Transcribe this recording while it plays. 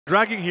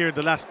dragging here in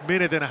the last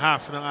minute and a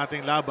half ng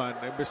ating laban.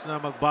 Imbes na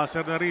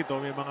mag-buzzer na rito,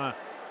 may mga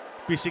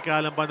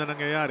pisikalan pa na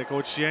nangyayari.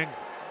 Coach Yeng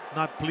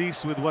not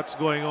pleased with what's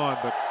going on,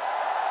 but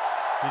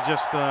he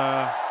just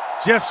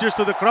gestures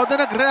to the crowd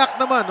na nag-react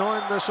naman, no?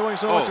 And showing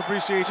so much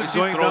appreciation,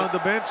 going down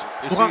the bench.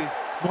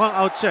 Mukhang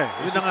out siya.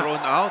 Is he thrown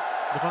out?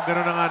 Mukhang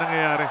gano'n na nga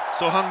nangyayari.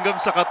 So hanggang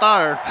sa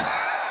Qatar,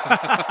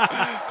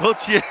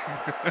 Coach Yeng,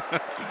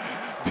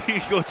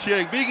 Coach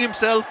Yeng being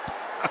himself.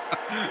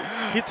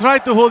 He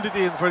tried to hold it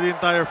in for the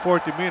entire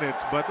 40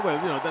 minutes, but well,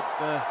 you know, that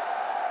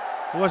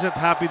wasn't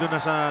happy doon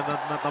na sa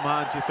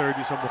natamaan si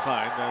 30 sa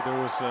mukha, and there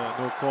was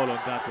no call on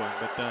that one.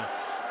 But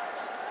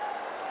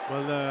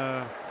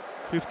well,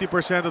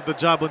 50% of the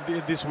job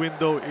in this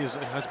window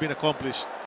has been accomplished.